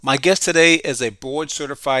My guest today is a board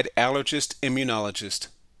certified allergist immunologist.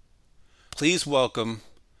 Please welcome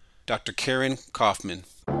Dr. Karen Kaufman.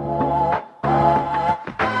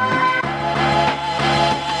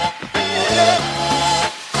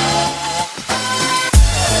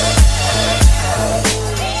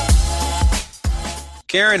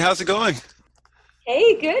 Karen, how's it going?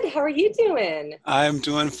 Hey, good. How are you doing? I'm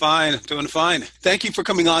doing fine. Doing fine. Thank you for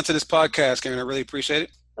coming on to this podcast, Karen. I really appreciate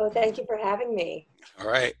it. Oh, thank you for having me. All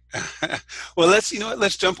right. Well,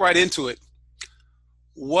 let's jump right into it.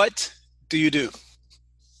 What do you do?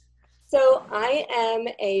 So, I am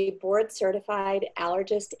a board certified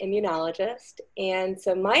allergist immunologist. And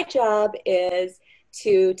so, my job is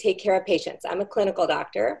to take care of patients. I'm a clinical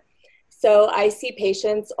doctor. So, I see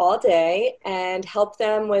patients all day and help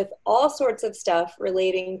them with all sorts of stuff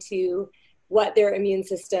relating to what their immune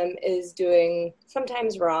system is doing,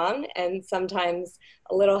 sometimes wrong and sometimes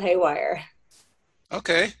a little haywire.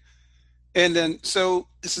 Okay. And then, so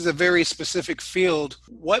this is a very specific field.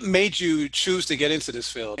 What made you choose to get into this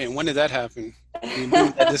field? And when did that happen? You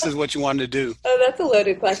knew that this is what you wanted to Oh, that's a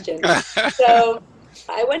loaded question. do. So,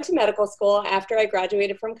 I went to medical school after I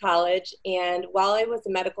graduated from college. And while I was a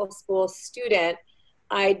medical school student,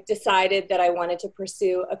 I decided that I wanted to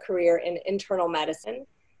pursue a career in internal medicine.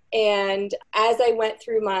 And as I went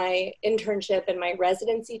through my internship and my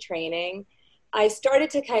residency training, I started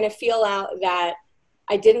to kind of feel out that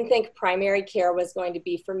I didn't think primary care was going to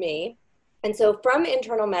be for me. And so from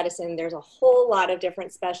internal medicine, there's a whole lot of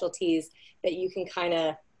different specialties that you can kind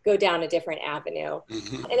of go down a different avenue.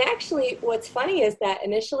 Mhm. And actually, what's funny is that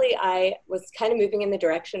initially I was kind of moving in the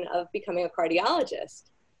direction of becoming a cardiologist.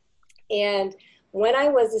 And when I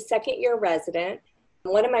was a second year resident,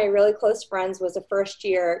 one of my really close friends was a first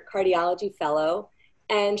year cardiology fellow,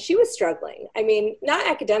 and she was struggling. I mean, not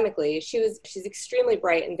academically. She's extremely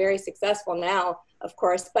bright and very successful now, of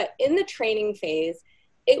course, but in the training phase,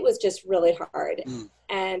 it was just really hard. Mm.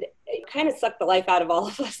 And it kind of sucked the life out of all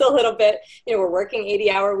of us a little bit. You know, we're working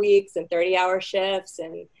 80-hour weeks and 30-hour shifts,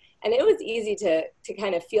 and it was easy to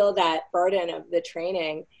kind of feel that burden of the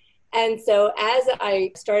training. And so as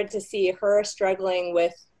I started to see her struggling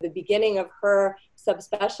with the beginning of her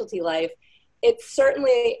subspecialty life, it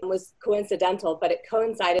certainly was coincidental, but it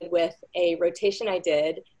coincided with a rotation I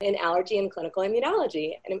did in allergy and clinical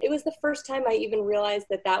immunology. And it was the first time I even realized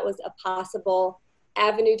that that was a possible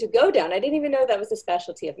avenue to go down. I didn't even know that was a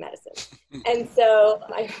specialty of medicine. And so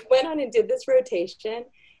I went on and did this rotation,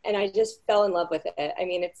 and I just fell in love with it. I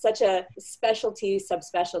mean, it's such a specialty,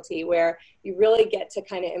 subspecialty where you really get to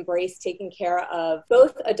kind of embrace taking care of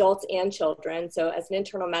both adults and children. So as an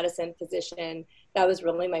internal medicine physician, that was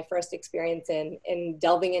really my first experience in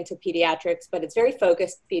delving into pediatrics, but it's very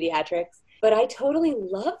focused pediatrics. But I totally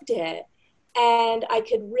loved it. And I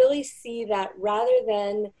could really see that rather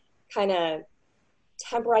than kind of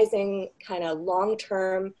temporizing kind of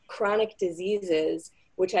long-term chronic diseases,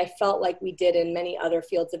 which I felt like we did in many other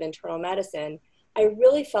fields of internal medicine, I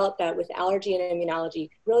really felt that with allergy and immunology, you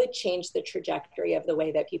could really change the trajectory of the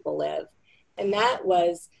way that people live. And that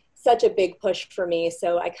was such a big push for me.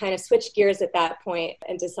 So I kind of switched gears at that point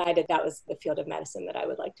and decided that was the field of medicine that I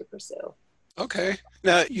would like to pursue. Okay.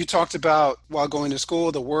 Now, you talked about while going to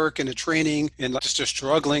school, the work and the training and just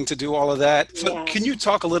struggling to do all of that. So Yeah, can you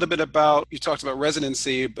talk a little bit about, you talked about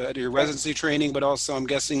residency, but your sure. residency training, but also I'm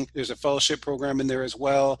guessing there's a fellowship program in there as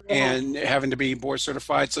well Yeah. and having to be board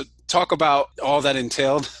certified. So talk about all that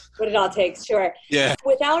entailed. What it all takes, sure. Yeah.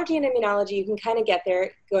 With allergy and immunology, you can kind of get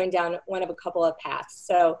there going down one of a couple of paths.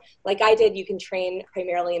 So, like I did, you can train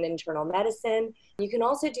primarily in internal medicine. You can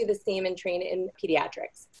also do the same and train in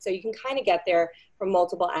pediatrics. So, you can kind of get there from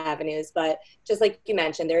multiple avenues. But just like you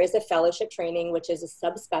mentioned, there is a fellowship training, which is a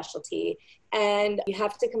subspecialty, and you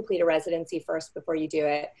have to complete a residency first before you do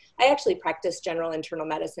it. I actually practiced general internal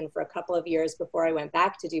medicine for a couple of years before I went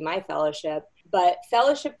back to do my fellowship. But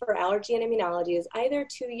fellowship for allergy and immunology is either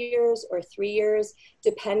 2 years or 3 years,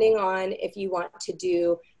 depending on if you want to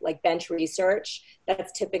do like bench research.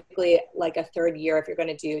 That's typically like a third year if you're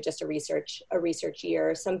going to do just a research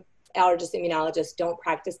year. Some allergists, immunologists don't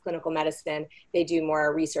practice clinical medicine. They do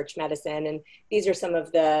more research medicine. And these are some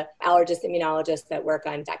of the allergist immunologists that work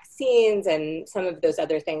on vaccines and some of those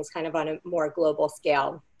other things kind of on a more global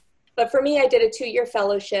scale. But for me, I did a 2 year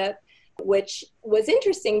fellowship, which was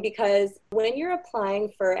interesting because when you're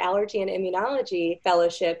applying for allergy and immunology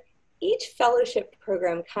fellowship, each fellowship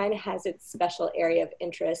program kind of has its special area of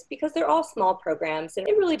interest because they're all small programs and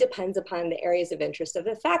it really depends upon the areas of interest of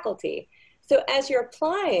the faculty. So as you're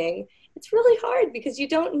applying, it's really hard because you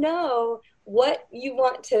don't know what you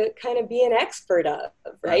want to kind of be an expert of,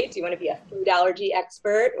 right? Do you want to be a food allergy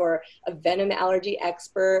expert or a venom allergy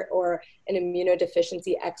expert or an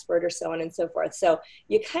immunodeficiency expert or so on and so forth? So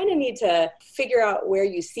you kind of need to figure out where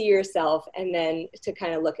you see yourself and then to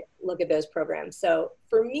kind of look at those programs. So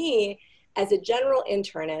for me, as a general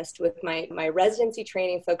internist with my residency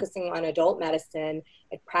training focusing on adult medicine,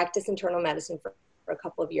 I practiced internal medicine for a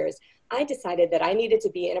couple of years. I decided that I needed to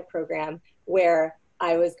be in a program where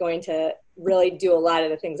I was going to really do a lot of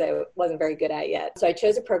the things I wasn't very good at yet. So I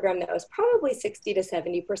chose a program that was probably 60 to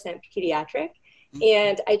 70% pediatric.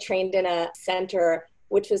 And I trained in a center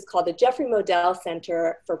which was called the Jeffrey Modell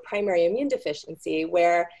Center for Primary Immune Deficiency,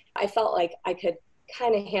 where I felt like I could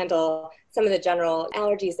kind of handle some of the general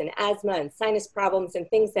allergies and asthma and sinus problems and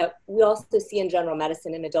things that we also see in general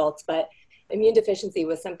medicine in adults. But immune deficiency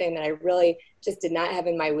was something that I really just did not have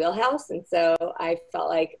in my wheelhouse. And so I felt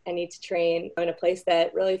like I need to train in a place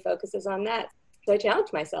that really focuses on that. So I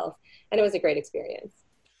challenged myself, and it was a great experience.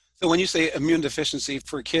 So when you say immune deficiency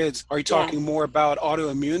for kids, are you talking more about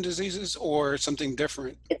autoimmune diseases or something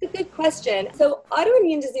different? It's a good question. So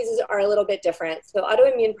autoimmune diseases are a little bit different. So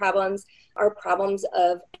autoimmune problems are problems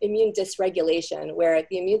of immune dysregulation, where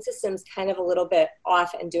the immune system's kind of a little bit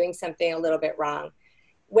off and doing something a little bit wrong.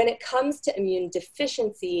 When it comes to immune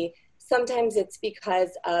deficiency, sometimes it's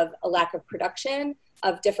because of a lack of production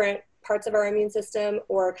of different parts of our immune system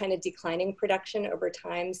or kind of declining production over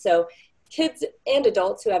time. So kids and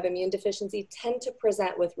adults who have immune deficiency tend to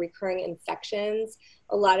present with recurring infections.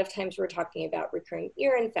 A lot of times we're talking about recurring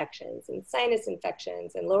ear infections and sinus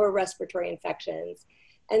infections and lower respiratory infections.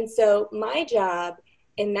 And so my job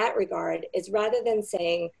in that regard is, rather than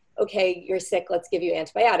saying, okay, you're sick, let's give you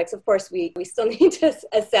antibiotics. Of course, we still need to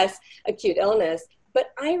assess acute illness,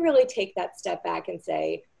 but I really take that step back and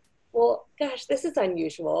say, well, gosh, this is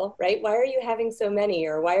unusual, right? Why are you having so many?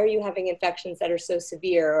 Or why are you having infections that are so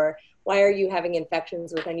severe? Or why are you having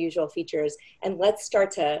infections with unusual features? And let's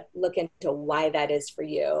start to look into why that is for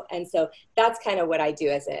you. And so that's kind of what I do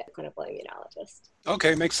as a clinical immunologist.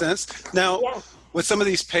 Okay, makes sense. Now, with some of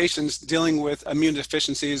these patients dealing with immune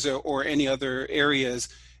deficiencies or any other areas,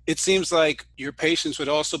 it seems like your patients would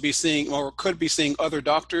also be seeing or could be seeing other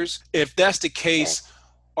doctors. If that's the case,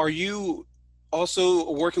 are you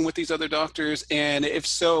also working with these other doctors? And if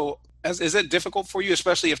so, is it difficult for you,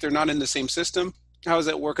 especially if they're not in the same system? How does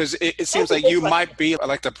that work? Because it seems like you might be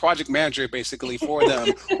like the project manager basically for them,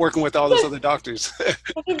 working with all those other doctors.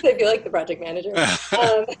 Sometimes I feel like the project manager.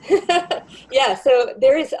 So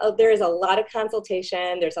there is a lot of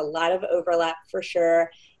consultation. There's a lot of overlap for sure.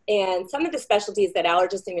 And some of the specialties that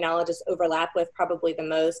allergists, immunologists overlap with probably the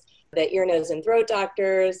most, the ear, nose, and throat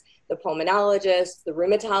doctors, the pulmonologists, the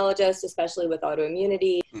rheumatologists, especially with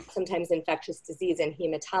autoimmunity, sometimes infectious disease and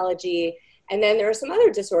hematology. And then there are some other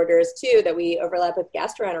disorders too that we overlap with,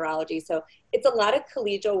 gastroenterology. So it's a lot of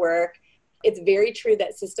collegial work. It's very true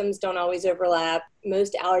that systems don't always overlap.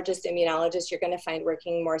 Most allergist immunologists you're going to find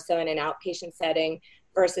working more so in an outpatient setting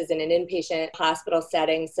versus in an inpatient hospital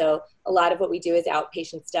setting. So a lot of what we do is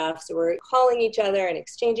outpatient stuff. So we're calling each other and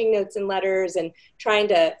exchanging notes and letters and trying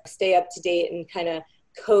to stay up to date and kind of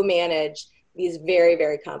co-manage these very,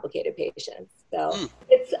 very complicated patients. So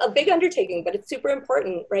it's a big undertaking, but it's super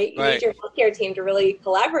important, right? You need your healthcare team to really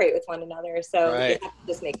collaborate with one another. So you have to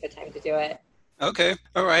just make the time to do it. Okay.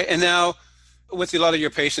 All right. And now, with a lot of your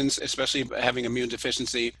patients, especially having immune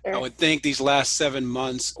deficiency, I would think these last 7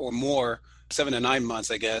 months or more, 7 to 9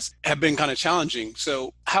 months, I guess, have been kind of challenging.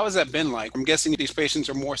 So how has that been like? I'm guessing these patients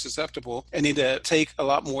are more susceptible and need to take a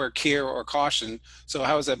lot more care or caution. So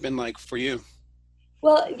how has that been like for you?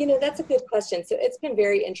 Well, that's a good question. So it's been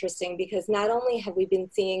very interesting because not only have we been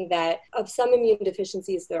seeing that of some immune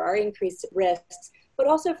deficiencies, there are increased risks, but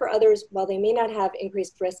also for others, while they may not have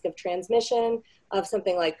increased risk of transmission of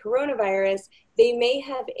something like coronavirus, they may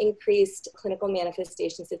have increased clinical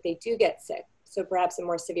manifestations if they do get sick. So perhaps a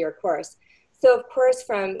more severe course. So of course,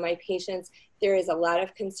 from my patients, there is a lot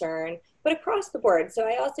of concern, but across the board. So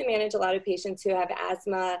I also manage a lot of patients who have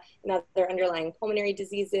asthma and other underlying pulmonary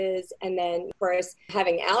diseases. And then, of course,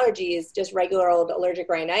 having allergies, just regular old allergic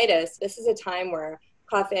rhinitis. This is a time where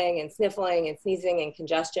coughing and sniffling and sneezing and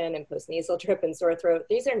congestion and postnasal drip and sore throat,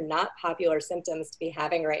 these are not popular symptoms to be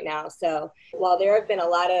having right now. So while there have been a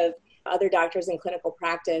lot of other doctors in clinical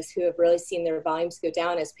practice who have really seen their volumes go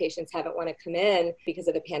down as patients haven't want to come in because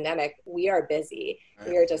of the pandemic, we are busy.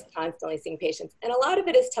 We are just constantly seeing patients. And a lot of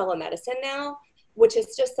it is telemedicine now, which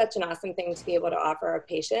is just such an awesome thing to be able to offer our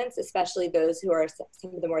patients, especially those who are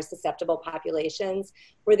some of the more susceptible populations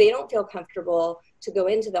where they don't feel comfortable to go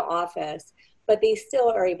into the office. but they still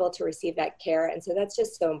are able to receive that care. And so that's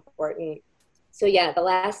just so important. So yeah, the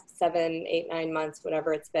last 7, 8, 9 months,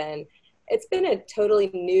 whatever it's been a totally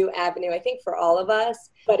new avenue, I think, for all of us,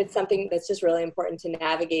 but it's something that's just really important to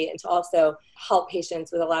navigate and to also help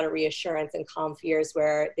patients with a lot of reassurance and calm fears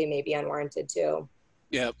where they may be unwarranted too.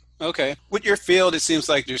 Yeah. Okay. With your field, it seems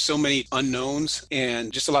like there's so many unknowns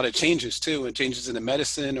and just a lot of changes too, and changes in the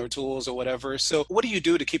medicine or tools or whatever. So what do you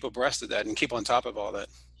do to keep abreast of that and keep on top of all that?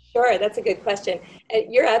 Sure, that's a good question.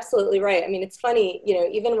 You're absolutely right. I mean, it's funny,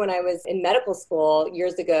 even when I was in medical school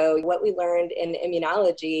years ago, what we learned in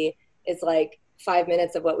immunology is like 5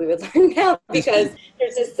 minutes of what we would learn now because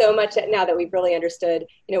there's just so much now that we've really understood,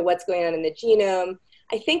 what's going on in the genome.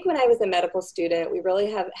 I think when I was a medical student, we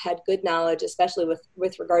really have had good knowledge, especially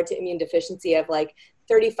with regard to immune deficiency, of like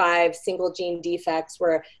 35 single gene defects,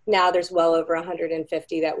 where now there's well over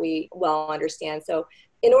 150 that we well understand. So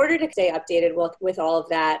in order to stay updated with all of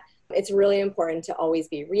that, it's really important to always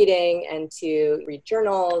be reading and to read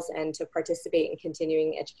journals and to participate in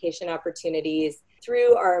continuing education opportunities.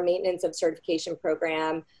 Through our maintenance of certification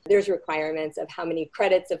program, there's requirements of how many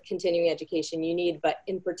credits of continuing education you need, but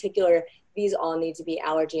in particular, these all need to be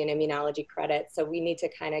allergy and immunology credits. So we need to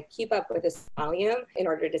kind of keep up with this volume in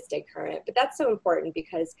order to stay current. But that's so important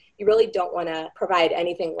because you really don't want to provide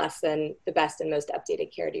anything less than the best and most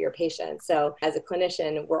updated care to your patients. So as a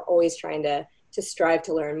clinician, we're always trying to strive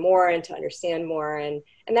to learn more and to understand more. And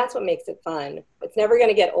that's what makes it fun. It's never going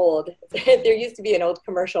to get old. There used to be an old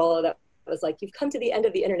commercial that was like, you've come to the end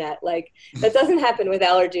of the internet. Like, that doesn't happen with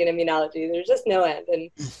allergy and immunology. There's just no end. And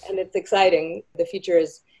it's exciting. The future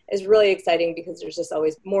is really exciting because there's just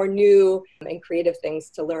always more new and creative things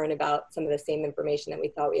to learn about some of the same information that we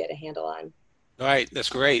thought we had a handle on. All right, that's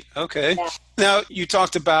great. Okay. Yeah. Now, you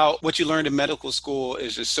talked about what you learned in medical school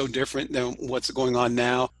is just so different than what's going on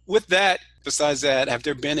now. With that, besides that, have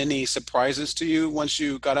there been any surprises to you once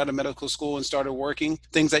you got out of medical school and started working?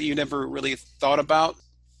 Things that you never really thought about?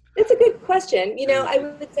 That's a good question. I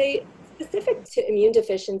would say specific to immune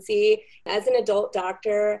deficiency, as an adult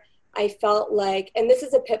doctor, I felt like, and this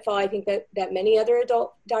is a pitfall I think that many other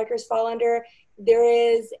adult doctors fall under, there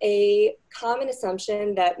is a common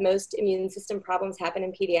assumption that most immune system problems happen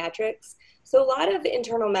in pediatrics. So a lot of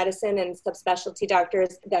internal medicine and subspecialty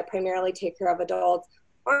doctors that primarily take care of adults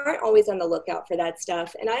aren't always on the lookout for that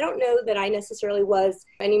stuff. And I don't know that I necessarily was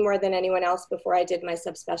any more than anyone else before I did my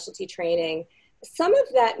subspecialty training. Some of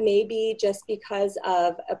that may be just because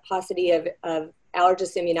of a paucity of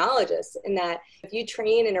allergist immunologists, in that if you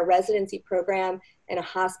train in a residency program in a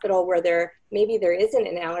hospital where there isn't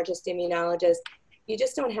an allergist immunologist, you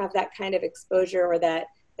just don't have that kind of exposure or that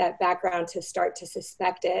background to start to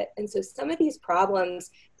suspect it. And so some of these problems,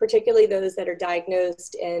 particularly those that are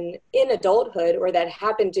diagnosed in adulthood or that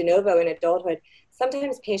happen de novo in adulthood,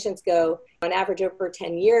 sometimes patients go on average over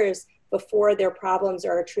 10 years before their problems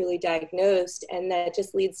are truly diagnosed. And that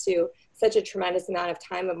just leads to such a tremendous amount of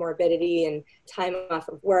time of morbidity and time off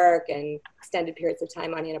of work and extended periods of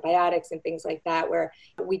time on antibiotics and things like that, where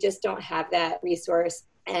we just don't have that resource.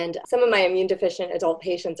 And some of my immune deficient adult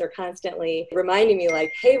patients are constantly reminding me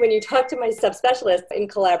like, hey, when you talk to my subspecialist in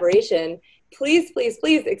collaboration, please, please,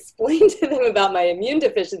 please explain to them about my immune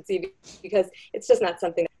deficiency, because it's just not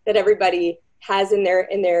something that everybody has in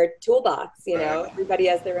their toolbox. Everybody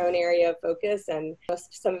has their own area of focus, and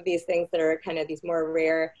some of these things that are kind of these more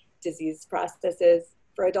rare disease processes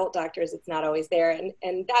for adult doctors, it's not always there.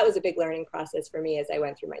 And that was a big learning process for me as I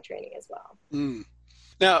went through my training as well.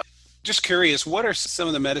 Now, just curious, what are some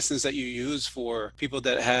of the medicines that you use for people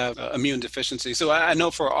that have immune deficiency? So I know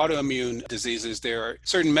for autoimmune diseases, there are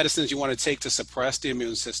certain medicines you want to take to suppress the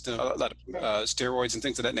immune system, a lot of steroids and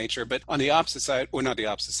things of that nature. But on the opposite side, or not the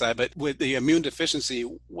opposite side, but with the immune deficiency,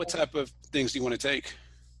 what type of things do you want to take?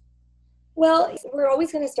 Well, we're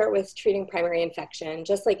always going to start with treating primary infection.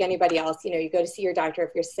 Just like anybody else, you go to see your doctor.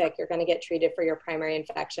 If you're sick, you're going to get treated for your primary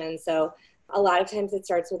infection. So a lot of times it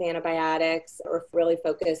starts with antibiotics or really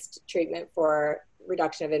focused treatment for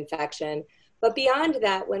reduction of infection. But beyond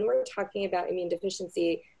that, when we're talking about immune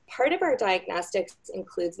deficiency, part of our diagnostics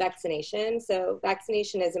includes vaccination. So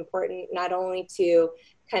vaccination is important not only to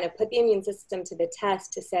kind of put the immune system to the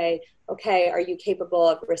test to say, okay, are you capable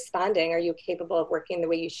of responding? Are you capable of working the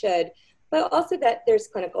way you should? But also that there's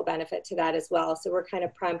clinical benefit to that as well. So we're kind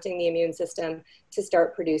of prompting the immune system to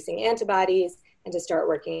start producing antibodies and to start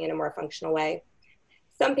working in a more functional way.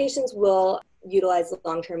 Some patients will utilize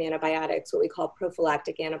long-term antibiotics, what we call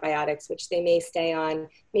prophylactic antibiotics, which they may stay on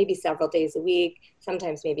maybe several days a week.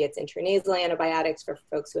 Sometimes maybe it's intranasal antibiotics for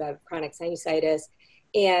folks who have chronic sinusitis.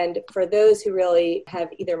 And for those who really have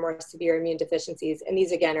either more severe immune deficiencies, and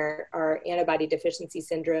these again are antibody deficiency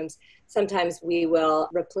syndromes, sometimes we will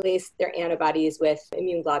replace their antibodies with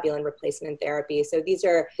immune globulin replacement therapy. So these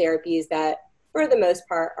are therapies that, for the most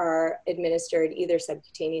part, are administered either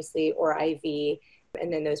subcutaneously or IV.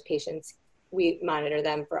 And then those patients, we monitor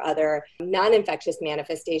them for other non-infectious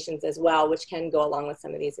manifestations as well, which can go along with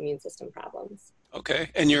some of these immune system problems. Okay.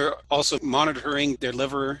 And you're also monitoring their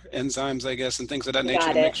liver enzymes, I guess, and things of that nature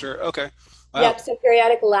to make sure. Okay. Wow. Yep. So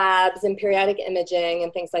periodic labs and periodic imaging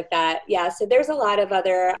and things like that. Yeah. So there's a lot of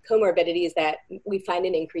other comorbidities that we find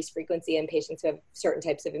an increased frequency in patients who have certain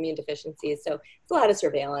types of immune deficiencies. So it's a lot of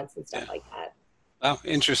surveillance and stuff like that. Wow,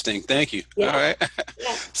 interesting. Thank you. Yeah. All right.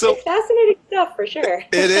 Yeah. So it's fascinating stuff for sure.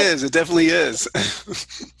 It is. It definitely is.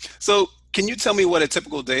 So can you tell me what a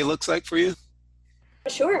typical day looks like for you?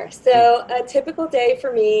 Sure. So a typical day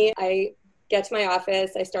for me, I get to my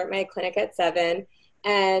office, I start my clinic at 7,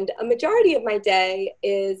 and a majority of my day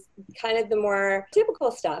is kind of the more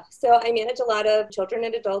typical stuff. So I manage a lot of children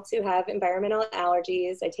and adults who have environmental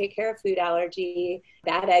allergies. I take care of food allergy,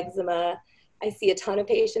 bad eczema. I see a ton of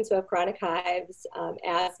patients who have chronic hives,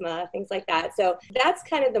 asthma, things like that. So that's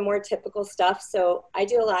kind of the more typical stuff. So I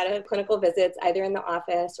do a lot of clinical visits either in the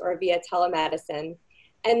office or via telemedicine.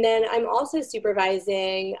 And then I'm also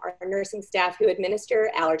supervising our nursing staff who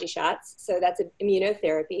administer allergy shots. So that's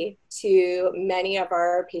immunotherapy to many of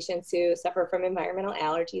our patients who suffer from environmental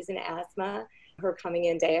allergies and asthma, who are coming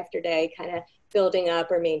in day after day, kind of building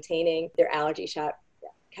up or maintaining their allergy shot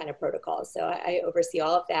kind of protocols. So I oversee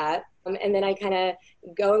all of that. And then I kind of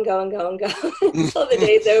go until the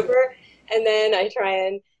day's over. And then I try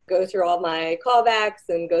and go through all my callbacks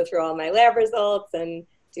and go through all my lab results and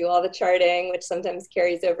do all the charting, which sometimes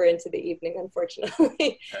carries over into the evening,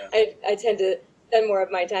 unfortunately. Yeah. I tend to spend more of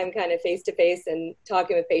my time kind of face-to-face and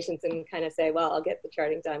talking with patients and kind of say, well, I'll get the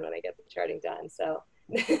charting done when I get the charting done. So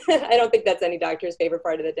I don't think that's any doctor's favorite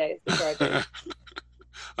part of the day, is the charting.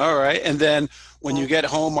 All right. And then when you get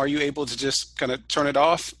home, are you able to just kind of turn it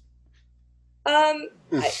off?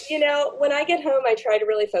 When I get home, I try to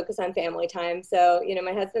really focus on family time. So,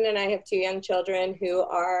 my husband and I have 2 young children who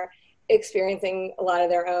are experiencing a lot of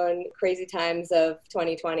their own crazy times of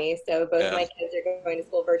 2020. So both my kids are going to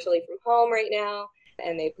school virtually from home right now,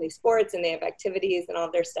 and they play sports and they have activities and all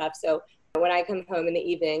of their stuff. So when I come home in the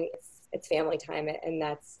evening, it's family time, and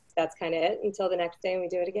that's kind of it until the next day and we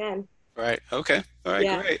do it again. Right. Okay. All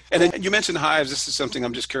right. Great. And then you mentioned hives. This is something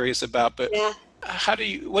I'm just curious about, but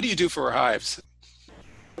what do you do for hives?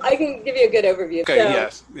 I can give you a good overview. Okay.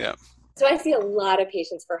 Yes. Yeah. So I see a lot of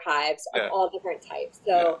patients for hives of all different types.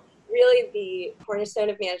 So really the cornerstone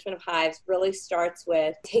of management of hives really starts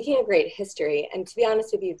with taking a great history. And to be honest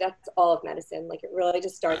with you, that's all of medicine. Like, it really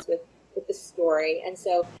just starts with the story. And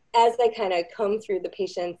so as I kind of comb through the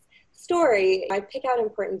patient's story, I pick out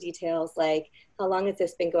important details like, how long has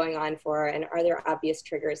this been going on for, and are there obvious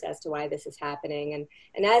triggers as to why this is happening?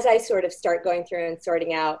 And as I sort of start going through and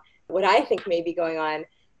sorting out what I think may be going on,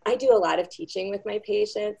 I do a lot of teaching with my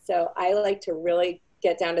patients. So I like to really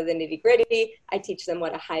get down to the nitty gritty. I teach them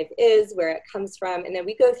what a hive is, where it comes from, and then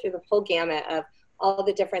we go through the whole gamut of all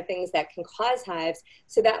the different things that can cause hives.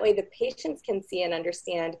 So that way the patients can see and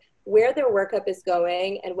understand where their workup is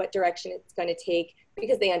going and what direction it's going to take,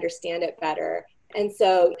 because they understand it better. And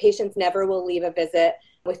so patients never will leave a visit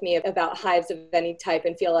with me about hives of any type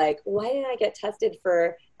and feel like, why didn't I get tested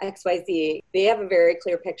for XYZ? They have a very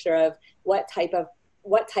clear picture of what type of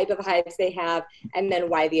hives they have, and then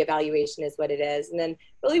why the evaluation is what it is. And then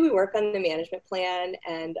really we work on the management plan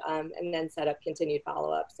and then set up continued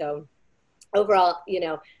follow-up. So overall,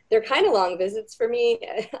 they're kind of long visits for me.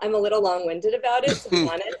 I'm a little long-winded about it, to be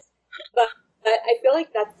honest. But I feel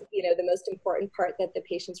like that's, the most important part, that the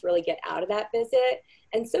patients really get out of that visit.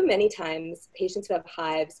 And so many times patients who have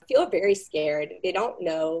hives feel very scared. They don't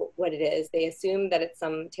know what it is. They assume that it's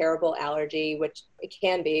some terrible allergy, which it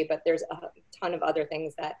can be, but there's a ton of other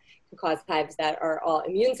things that can cause hives that are all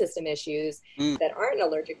immune system issues that aren't an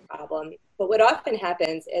allergic problem. But what often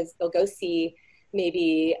happens is they'll go see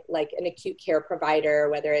maybe like an acute care provider,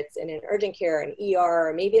 whether it's in an urgent care, an ER,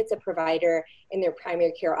 or maybe it's a provider in their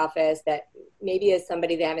primary care office that maybe is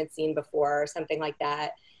somebody they haven't seen before or something like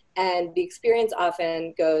that. And the experience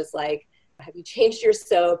often goes like, have you changed your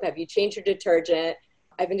soap? Have you changed your detergent?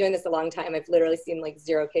 I've been doing this a long time. I've literally seen like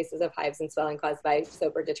 0 cases of hives and swelling caused by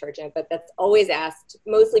soap or detergent, but that's always asked,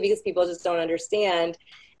 mostly because people just don't understand.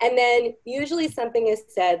 And then usually something is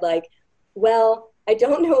said like, well, I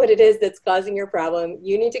don't know what it is that's causing your problem.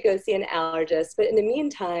 You need to go see an allergist. But in the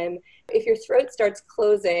meantime, if your throat starts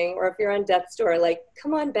closing or if you're on death's door, like,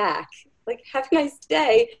 come on back. Like, have a nice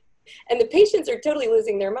day. And the patients are totally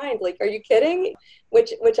losing their minds. Like, are you kidding?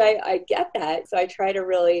 Which I get that. So I try to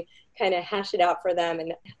really kind of hash it out for them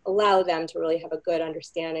and allow them to really have a good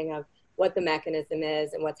understanding of what the mechanism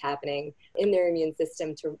is and what's happening in their immune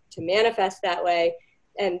system to manifest that way.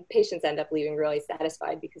 And patients end up leaving really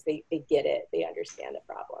satisfied because they get it. They understand the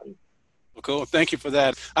problem. Well, cool. Thank you for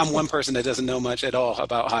that. I'm one person that doesn't know much at all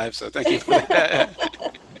about hives, so thank you for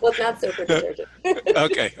that. Well, it's not so for detergent.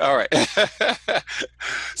 Okay. All right.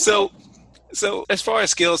 So as far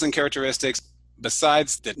as skills and characteristics,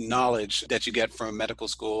 besides the knowledge that you get from medical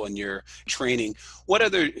school and your training, what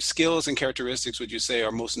other skills and characteristics would you say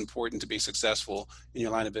are most important to be successful in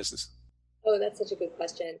your line of business? Oh, that's such a good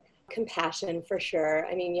question. Compassion, for sure.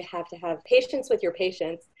 I mean, you have to have patience with your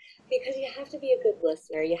patients because you have to be a good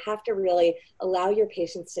listener. You have to really allow your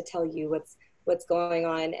patients to tell you what's going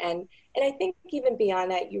on. And I think even beyond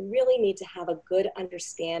that, you really need to have a good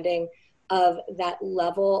understanding of that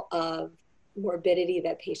level of morbidity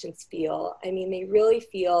that patients feel. I mean, they really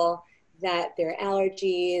feel that their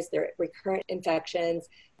allergies, their recurrent infections,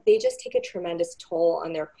 they just take a tremendous toll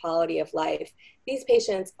on their quality of life. These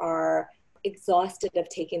patients are exhausted of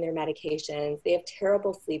taking their medications. They have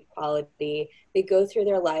terrible sleep quality. They go through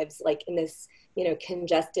their lives like in this,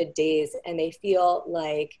 congested days, and they feel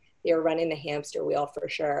like they're running the hamster wheel for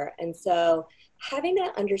sure. And so having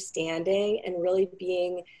that understanding and really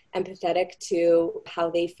being empathetic to how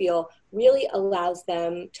they feel really allows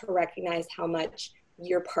them to recognize how much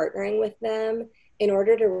you're partnering with them in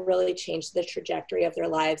order to really change the trajectory of their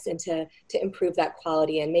lives and to improve that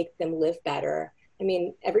quality and make them live better. I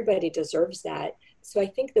mean, everybody deserves that. So I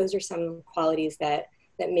think those are some qualities that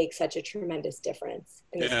make such a tremendous difference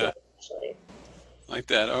in this field, especially. Like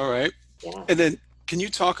that. All right. Yeah. And then can you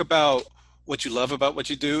talk about what you love about what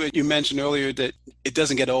you do? You mentioned earlier that it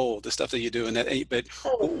doesn't get old, the stuff that you do, and but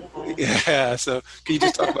yeah. So can you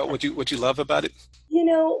just talk about what you love about it?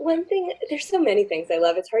 One thing, there's so many things I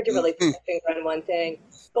love. It's hard to really put my finger on one thing.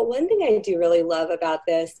 But one thing I do really love about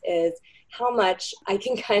this is how much I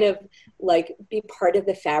can kind of like be part of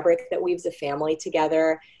the fabric that weaves a family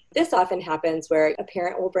together. This often happens where a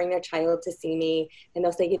parent will bring their child to see me and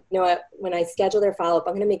they'll say, you know what, when I schedule their follow-up,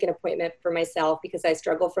 I'm going to make an appointment for myself because I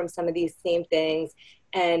struggle from some of these same things.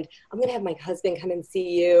 And I'm going to have my husband come and see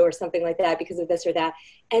you or something like that because of this or that.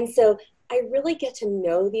 And so I really get to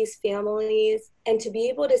know these families and to be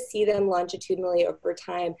able to see them longitudinally over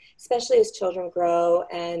time, especially as children grow,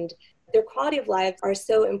 and their quality of lives are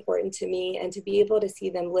so important to me, and to be able to see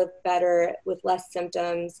them live better with less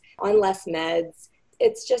symptoms, on less meds.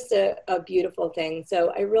 It's just a beautiful thing.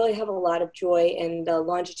 So I really have a lot of joy in the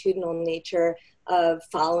longitudinal nature of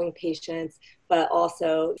following patients, but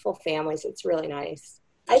also full families. It's really nice.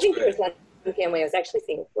 I think there was one family I was actually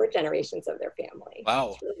seeing 4 generations of their family.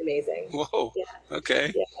 Wow. It's really amazing. Whoa. Yeah.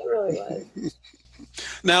 Okay. Yeah, it really was.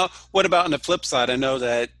 Now, what about on the flip side? I know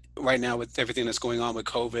that right now with everything that's going on with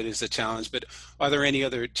COVID is a challenge, but are there any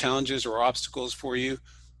other challenges or obstacles for you?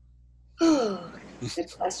 Oh,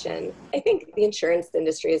 good question. I think the insurance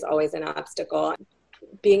industry is always an obstacle.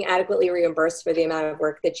 Being adequately reimbursed for the amount of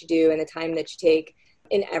work that you do and the time that you take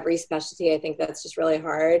in every specialty, I think that's just really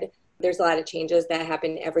hard. There's a lot of changes that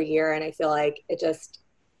happen every year, and I feel like it just,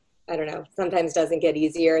 I don't know, sometimes doesn't get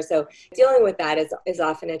easier. So dealing with that is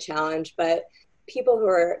often a challenge, but people who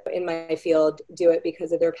are in my field do it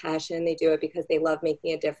because of their passion. They do it because they love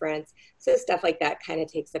making a difference. So stuff like that kind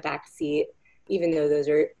of takes a back seat, even though those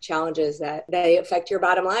are challenges that they affect your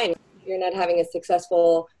bottom line. If you're not having a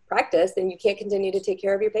successful practice, then you can't continue to take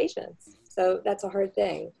care of your patients. So that's a hard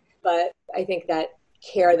thing. But I think that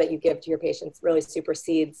care that you give to your patients really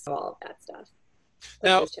supersedes all of that stuff.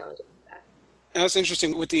 Now, it's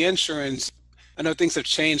interesting with the insurance. I know things have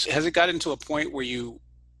changed. Has it gotten to a point where you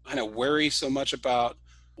kind of worry so much about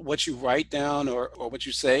what you write down or what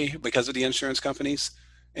you say because of the insurance companies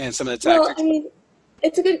and some of the tactics? Well, I mean,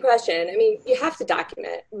 it's a good question. I mean, you have to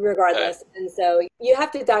document regardless. And so you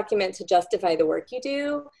have to document to justify the work you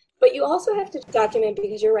do, but you also have to document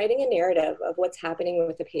because you're writing a narrative of what's happening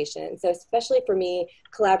with the patient. So especially for me,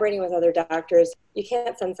 collaborating with other doctors, you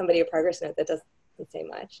can't send somebody a progress note that doesn't say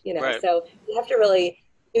much, Right. So you have to really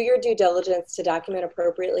do your due diligence to document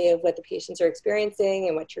appropriately of what the patients are experiencing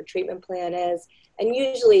and what your treatment plan is. And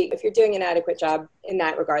usually, if you're doing an adequate job in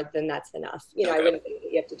that regard, then that's enough. I wouldn't think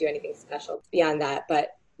that you have to do anything special beyond that,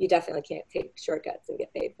 but you definitely can't take shortcuts and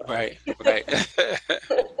get paid for it. Right.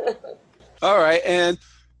 All right. And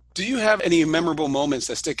do you have any memorable moments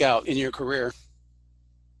that stick out in your career?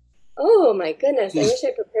 Oh, my goodness. I wish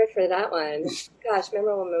I prepared for that one. Gosh,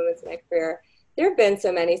 memorable moments in my career. There have been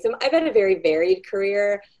so many. So I've had a very varied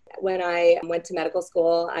career. When I went to medical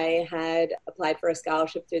school, I had applied for a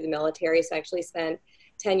scholarship through the military. So I actually spent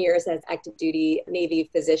 10 years as active duty Navy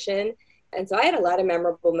physician. And so I had a lot of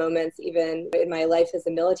memorable moments, even in my life as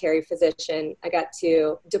a military physician. I got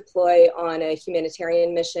to deploy on a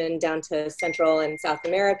humanitarian mission down to Central and South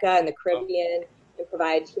America and the Caribbean and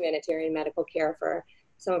provide humanitarian medical care for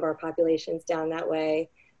some of our populations down that way.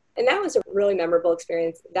 And that was a really memorable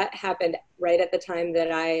experience. That happened right at the time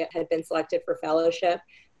that I had been selected for fellowship,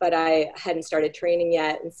 but I hadn't started training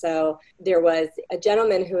yet. And so there was a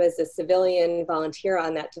gentleman who was a civilian volunteer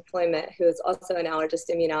on that deployment who was also an allergist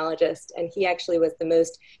immunologist. And he actually was the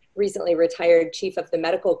most recently retired chief of the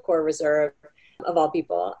Medical Corps Reserve of all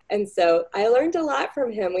people. And so I learned a lot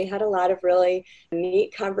from him. We had a lot of really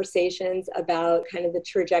neat conversations about kind of the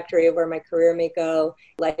trajectory of where my career may go,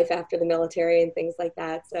 life after the military and things like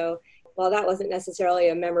that. So while that wasn't necessarily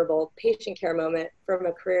a memorable patient care moment, from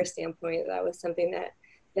a career standpoint, that was something that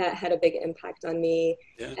had a big impact on me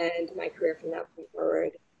and my career from that point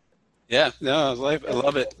forward. Yeah, no, I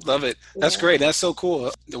love it. Love it. That's great. That's so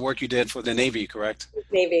cool. The work you did for the Navy, correct?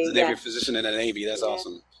 Navy, the Navy physician in the Navy. That's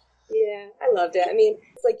awesome. Yeah, I loved it. I mean,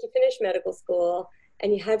 it's like you finish medical school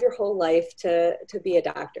and you have your whole life to be a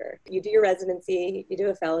doctor. You do your residency, you do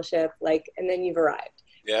a fellowship, and then you've arrived,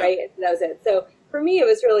 right? And that was it. So for me, it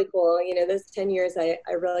was really cool. You know, those 10 years, I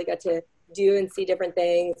really got to do and see different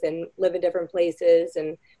things and live in different places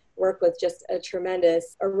and work with just a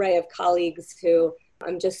tremendous array of colleagues who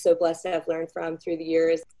I'm just so blessed to have learned from through the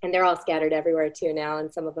years. And they're all scattered everywhere too now.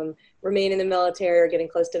 And some of them remain in the military or getting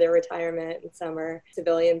close to their retirement. And some are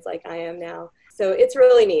civilians like I am now. So it's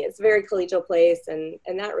really neat. It's a very collegial place. And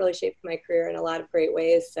that really shaped my career in a lot of great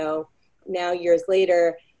ways. So now years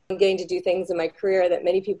later, I'm getting to do things in my career that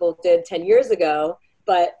many people did 10 years ago.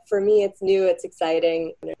 But for me, it's new, it's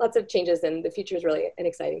exciting. Lots of changes, and the future is really an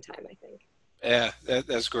exciting time, I think. Yeah,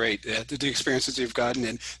 that's great. The experiences you've gotten,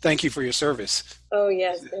 and thank you for your service. Oh,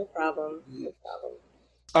 yes, no problem. No problem.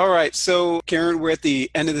 All right. So, Karen, we're at the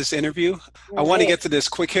end of this interview. I want to get to this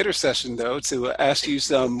quick hitter session, though, to ask you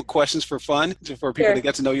some questions for fun, for people to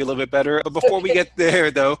get to know you a little bit better. But before we get there,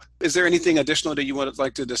 though, is there anything additional that you would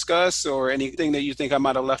like to discuss or anything that you think I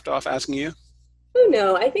might have left off asking you? Oh,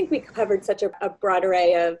 no, I think we covered such a broad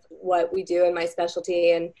array of what we do in my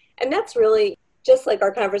specialty. And that's really just like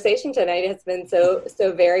our conversation tonight has been so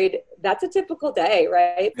varied. That's a typical day,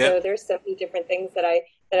 right? Yep. So there's so many different things that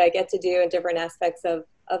I get to do in different aspects of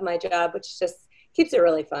my job, which just keeps it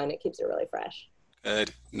really fun. It keeps it really fresh.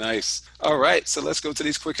 Good. Nice. All right. So let's go to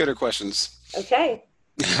these quick hitter questions. Okay.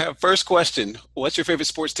 First question. What's your favorite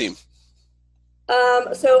sports team?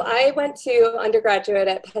 So I went to undergraduate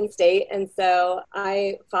at Penn State, and so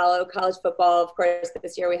I follow college football. Of course,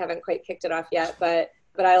 this year we haven't quite kicked it off yet, but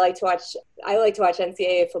I like to watch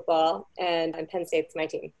NCAA football, and Penn State's my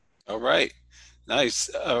team. All right. Nice.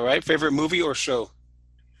 All right. Favorite movie or show?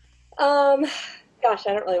 Gosh,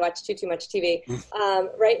 I don't really watch too much TV.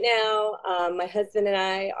 Right now, my husband and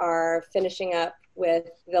I are finishing up with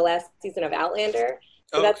the last season of Outlander.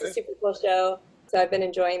 So that's a super cool show. So I've been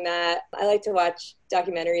enjoying that. I like to watch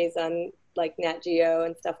documentaries on like Nat Geo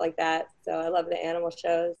and stuff like that. So I love the animal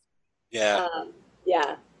shows. Yeah.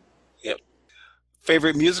 Yeah. Yep.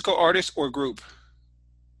 Favorite musical artist or group?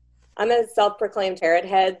 I'm a self-proclaimed parrot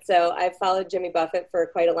head, so I've followed Jimmy Buffett for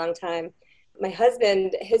quite a long time. My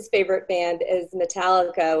husband, his favorite band is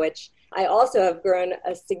Metallica, which I also have grown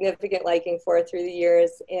a significant liking for through the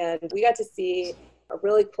years. And we got to see a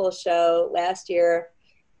really cool show last year.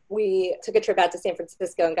 We took a trip out to San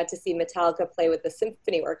Francisco and got to see Metallica play with the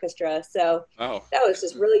symphony orchestra. So that was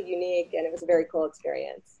just really unique, and it was a very cool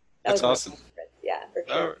experience. That's awesome. Yeah, for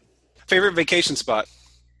sure. Favorite vacation spot?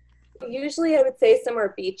 Usually I would say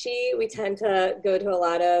somewhere beachy. We tend to go to a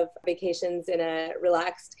lot of vacations in a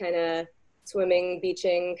relaxed kind of swimming,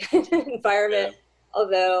 beaching kind of environment. Yeah.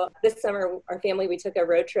 Although this summer, our family, we took a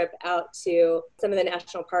road trip out to some of the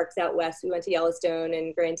national parks out west. We went to Yellowstone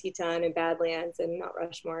and Grand Teton and Badlands and Mount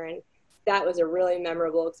Rushmore. And that was a really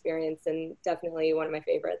memorable experience and definitely one of my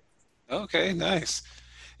favorites. Okay, nice.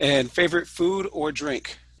 And favorite food or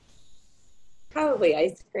drink? Probably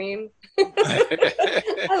ice cream.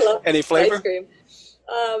 I love any flavor? Ice cream.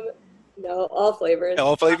 No, all flavors.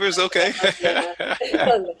 All flavors? Okay. It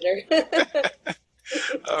doesn't matter.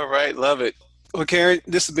 All right, love it. Well, Karen,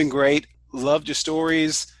 this has been great. Loved your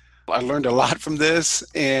stories. I learned a lot from this,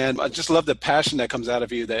 and I just love the passion that comes out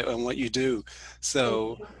of you and what you do.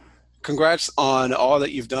 So congrats on all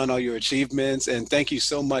that you've done, all your achievements, and thank you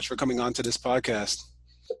so much for coming on to this podcast.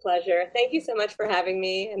 It's a pleasure. Thank you so much for having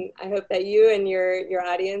me, and I hope that you and your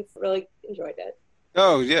audience really enjoyed it.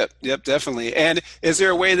 Oh, yep, yep, definitely. And is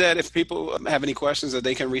there a way that if people have any questions that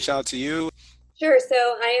they can reach out to you? Sure. So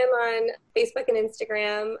I am on Facebook and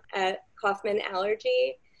Instagram at Kaufman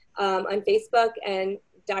Allergy on Facebook, and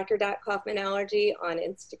Dr. Kaufman Allergy on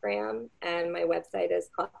Instagram. And my website is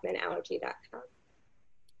kaufmanallergy.com.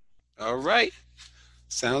 All right.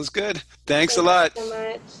 Sounds good. Thanks a Thank you lot.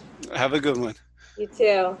 so much. Have a good one. You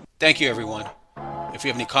too. Thank you, everyone. If you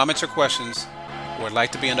have any comments or questions or would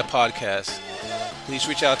like to be on the podcast, please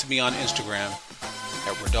reach out to me on Instagram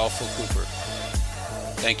at Rodolfo Cooper.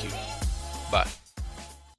 Thank you. Bye.